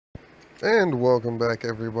And welcome back,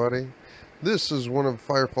 everybody. This is one of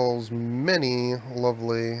Firefall's many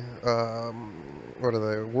lovely, what are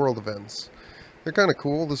they, world events. They're kind of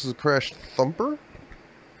cool. This is Crashed Thumper.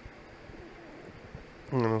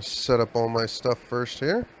 I'm going to set up all my stuff first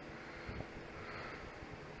here.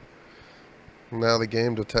 Now the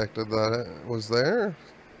game detected that it was there.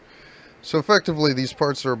 So effectively, these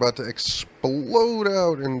parts are about to explode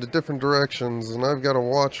out into different directions, and I've got to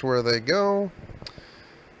watch where they go.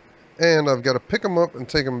 And I've got to pick them up and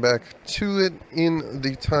take them back to it in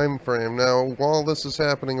the time frame. Now, while this is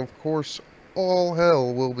happening, of course, all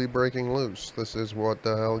hell will be breaking loose. This is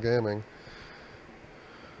WDH Gaming.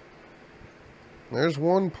 There's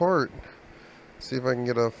one part. See if I can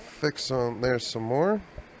get a fix on. There's some more.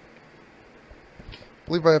 I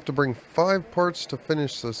believe I have to bring 5 parts to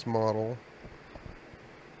finish this model.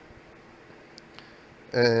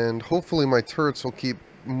 And hopefully my turrets will keep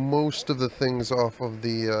most of the things off of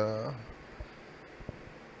the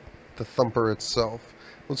thumper itself.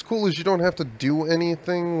 What's cool is you don't have to do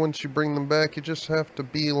anything once you bring them back. You just have to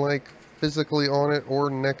be like physically on it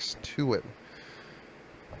or next to it.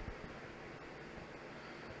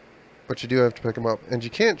 But you do have to pick them up, and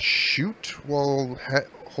you can't shoot while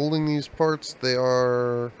holding these parts. They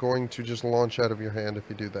are going to just launch out of your hand if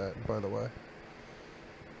you do that, by the way.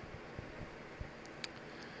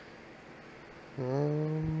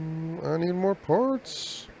 I need more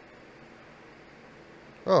parts.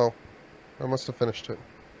 Oh, I must have finished it.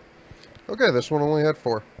 Okay, this one only had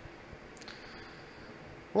 4.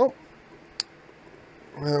 Well,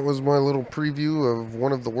 that was my little preview of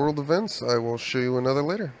one of the world events. I will show you another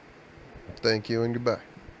later. Thank you and goodbye.